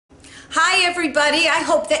Hi everybody, I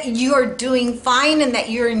hope that you're doing fine and that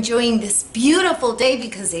you're enjoying this beautiful day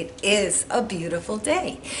because it is a beautiful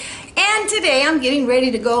day. And today I'm getting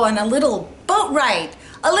ready to go on a little boat ride,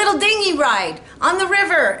 a little dinghy ride on the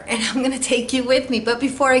river, and I'm going to take you with me. But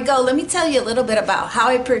before I go, let me tell you a little bit about how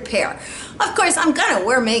I prepare. Of course, I'm going to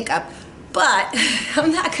wear makeup, but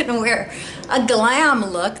I'm not going to wear a glam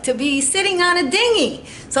look to be sitting on a dinghy.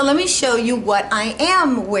 So let me show you what I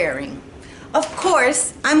am wearing. Of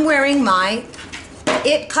course, I'm wearing my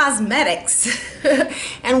It Cosmetics.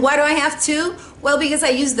 And why do I have to? Well, because I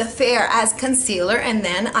use the Fair as concealer, and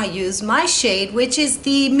then I use my shade, which is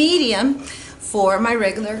the medium, for my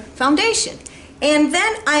regular foundation. And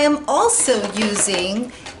then I am also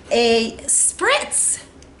using a spritz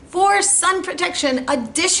for sun protection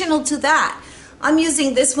additional to that. I'm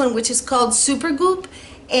using this one, which is called Supergoop,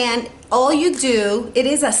 and all you do, it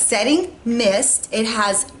is a setting mist. It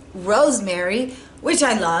has rosemary, which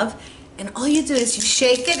I love, and all you do is you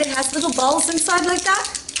shake it. It has little balls inside like that.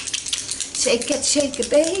 Shake it,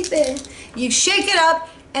 baby. You shake it up,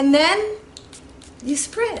 and then you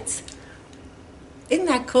spritz. Isn't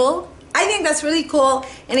that cool? I think that's really cool,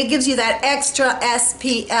 and it gives you that extra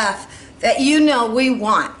SPF that you know we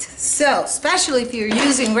want. So, especially if you're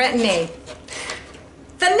using retin-A.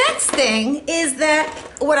 The next thing is that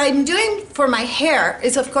what I'm doing for my hair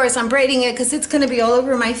is, of course, I'm braiding it because it's going to be all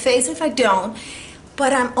over my face if I don't.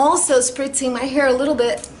 But I'm also spritzing my hair a little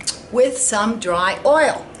bit with some dry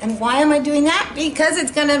oil. And why am I doing that? Because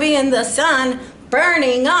it's going to be in the sun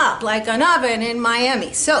burning up like an oven in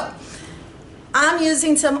Miami. So I'm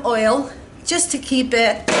using some oil just to keep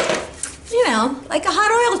it, you know, like a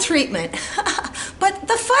hot oil treatment. But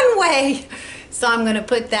the fun way. So I'm going to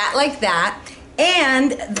put that like that.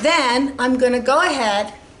 And then I'm going to go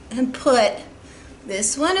ahead and put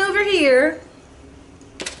this one over here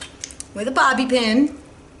with a bobby pin.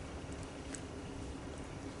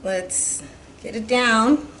 Let's get it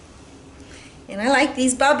down. And I like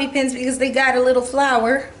these bobby pins because they got a little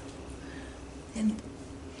flower. And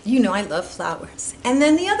you know I love flowers. And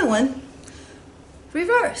then the other one,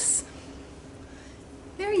 reverse.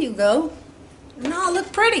 There you go. And I'll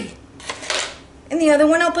look pretty. And the other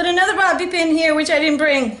one, I'll put another bobby pin here, which I didn't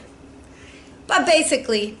bring. But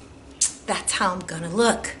basically, that's how I'm gonna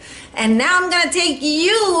look. And now I'm gonna take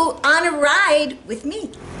you on a ride with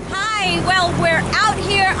me. Hi, well, we're out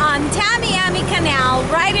here on Tamiami Canal,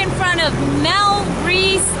 right in front of Melon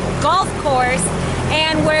Golf Course.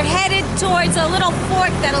 And we're headed towards a little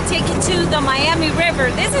fork that'll take you to the Miami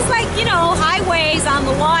River. This is like, you know, highways on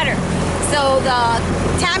the water. So the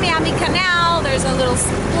Tamiami Canal, there's a little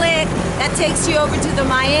split that takes you over to the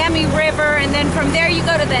Miami River, and then from there you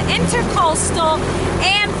go to the Intercoastal,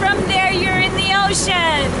 and from there you're in the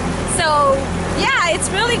ocean. So yeah, it's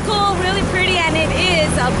really cool, really pretty, and it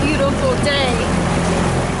is a beautiful day.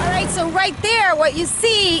 Alright, so right there what you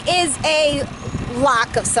see is a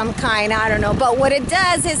lock of some kind, I don't know, but what it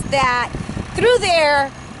does is that through there,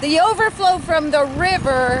 the overflow from the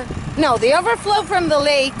river, no, the overflow from the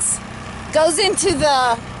lakes goes into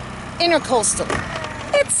the Intercoastal.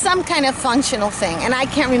 It's some kind of functional thing, and I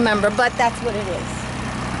can't remember, but that's what it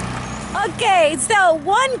is. Okay, so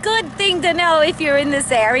one good thing to know if you're in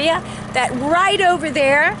this area, that right over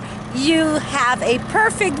there, you have a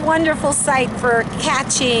perfect, wonderful site for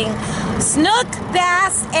catching snook,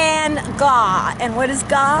 bass, and gaw. And what is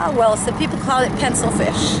gaw? Well, some people call it pencil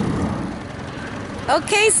fish.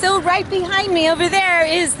 Okay, so right behind me over there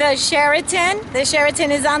is the Sheraton. The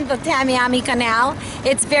Sheraton is on the Tamiami Canal.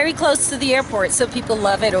 It's very close to the airport, so people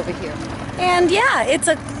love it over here. And yeah, it's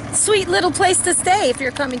a sweet little place to stay if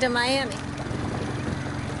you're coming to Miami.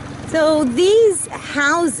 So these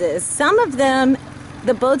houses, some of them,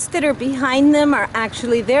 the boats that are behind them are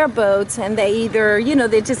actually their boats, and they either, you know,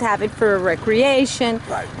 they just have it for recreation.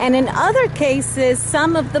 Right. And in other cases,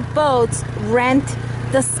 some of the boats rent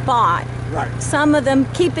the spot. Right. Some of them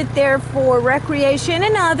keep it there for recreation,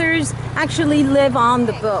 and others actually live on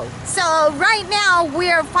the boat. So right now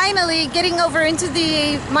we're finally getting over into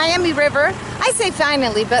the Miami River. I say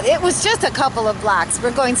finally, but it was just a couple of blocks.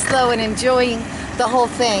 We're going slow and enjoying the whole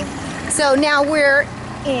thing. So now we're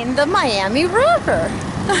in the Miami River.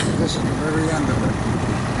 This is the very end of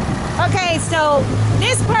it. Okay, so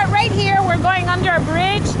this part right here, we're going under a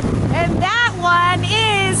bridge, and that one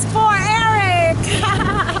is for Eric.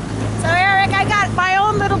 So Eric, I got my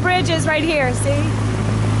own little bridges right here, see?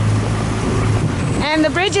 And the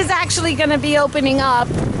bridge is actually going to be opening up,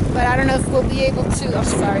 but I don't know if we'll be able to. I'm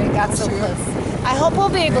sorry, I got so close. I hope we'll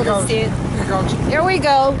be able to see it. Here goes. Here we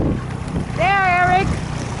go. There, Eric.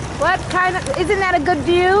 What kind of, isn't that a good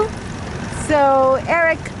view? So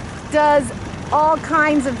Eric does all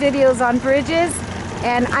kinds of videos on bridges,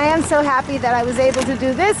 and I am so happy that I was able to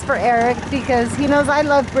do this for Eric because he knows I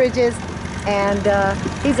love bridges, and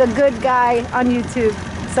he's a good guy on YouTube.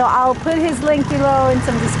 So I'll put his link below in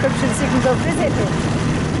some description so you can go visit him.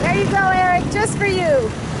 There you go, Eric, just for you.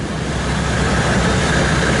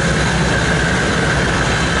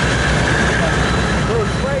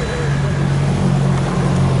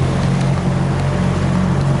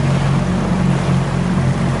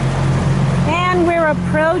 And we're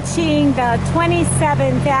approaching the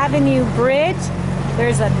 27th Avenue Bridge.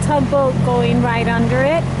 There's a tugboat going right under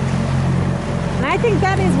it. And I think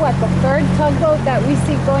that is what, the third tugboat that we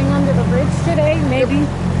see going under the bridge today, maybe?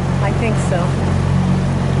 I think so.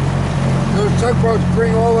 Those tugboats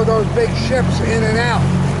bring all of those big ships in and out.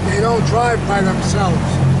 They don't drive by themselves.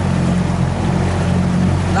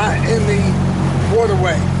 Not in the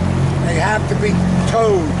waterway. They have to be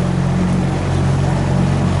towed.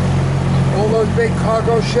 All those big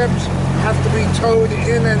cargo ships have to be towed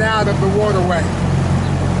in and out of the waterway.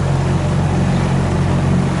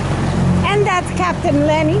 And that's Captain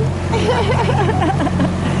Lenny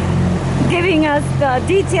giving us the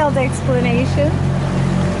detailed explanation.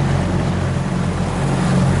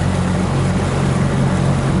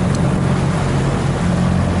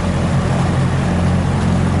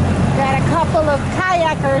 Got a couple of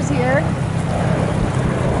kayakers here.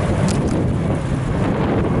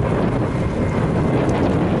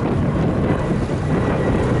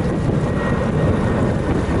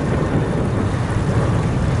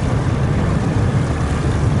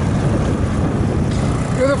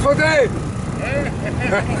 Beautiful day.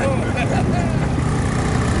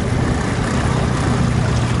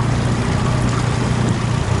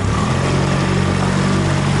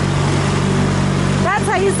 That's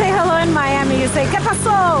how you say hello in Miami. You say, ¿Qué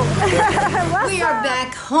pasó? We are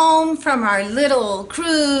back home from our little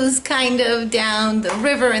cruise kind of down the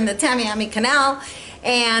river in the Tamiami Canal.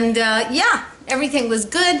 And yeah, everything was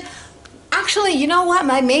good. Actually, you know what?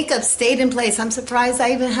 My makeup stayed in place. I'm surprised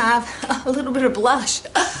I even have a little bit of blush.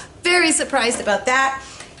 Very surprised about that.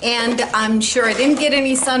 And I'm sure I didn't get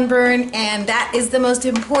any sunburn, and that is the most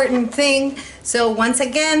important thing. So once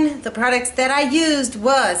again, the products that I used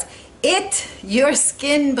was Your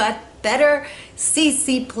Skin But Better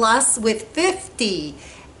CC Plus with 50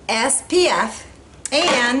 SPF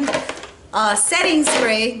and a setting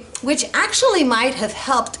spray, which actually might have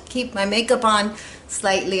helped keep my makeup on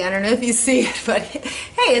slightly. I don't know if you see it, but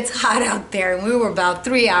hey, it's hot out there, and we were about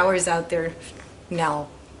 3 hours out there. No,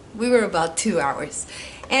 we were about 2 hours.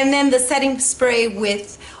 And then the setting spray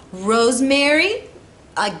with Rosemary,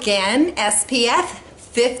 again, SPF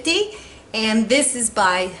 50, and this is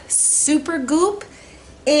by Supergoop.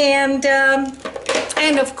 And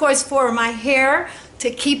of course, for my hair, to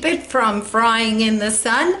keep it from frying in the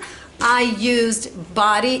sun, I used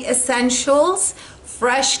Body Essentials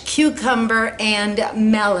Fresh Cucumber and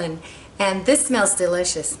Melon, and this smells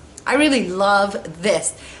delicious. I really love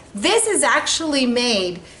this. This is actually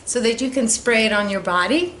made so that you can spray it on your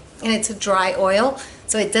body, and it's a dry oil,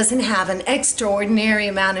 so it doesn't have an extraordinary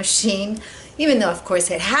amount of sheen, even though of course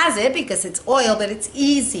it has it because it's oil, but it's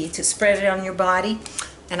easy to spread it on your body,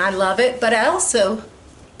 and I love it. But I also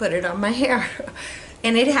put it on my hair.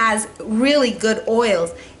 And it has really good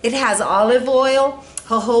oils. It has olive oil,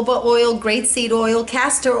 jojoba oil, grapeseed oil,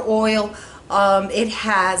 castor oil. It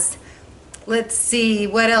has, let's see,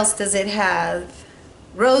 what else does it have?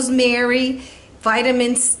 Rosemary,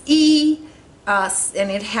 vitamin E, and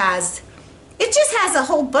it just has a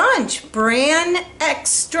whole bunch. Bran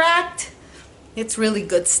extract. It's really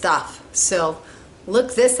good stuff. So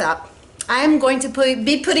look this up. I'm going to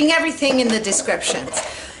be putting everything in the descriptions.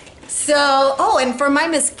 So, oh, and for my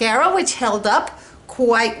mascara, which held up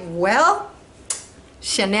quite well,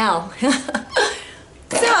 Chanel. So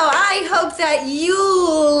I hope that you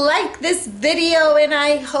like this video, and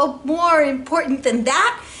I hope, more important than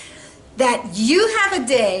that, that you have a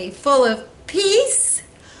day full of peace,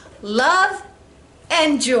 love,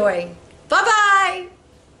 and joy. Bye-bye.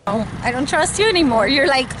 Oh, I don't trust you anymore. You're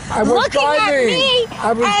like looking at me,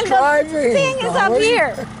 and the thing is up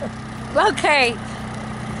here. Okay.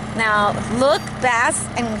 Now, look, bass,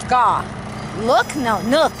 and gaw. Look, no,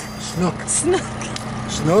 nook. Snook. Snook.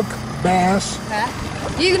 Snook, bass. Huh?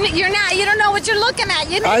 You don't know what you're looking at.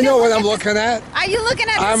 I know what I'm looking at. Are you looking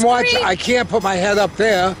at the I'm screen? watching. I can't put my head up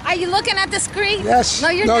there. Are you looking at the screen? Yes. No,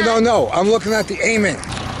 you're not. No. I'm looking at the aiming.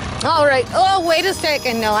 All right. Oh, wait a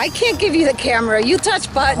second. No, I can't give you the camera. You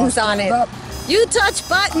touch buttons on it. You touch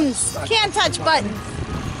buttons. Can't touch buttons.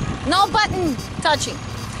 No button touching.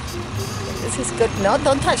 This is good. No,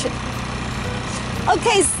 don't touch it.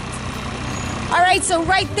 Okay. All right, so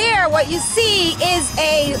right there, what you see is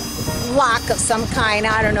a lock of some kind.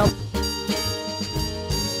 I don't know.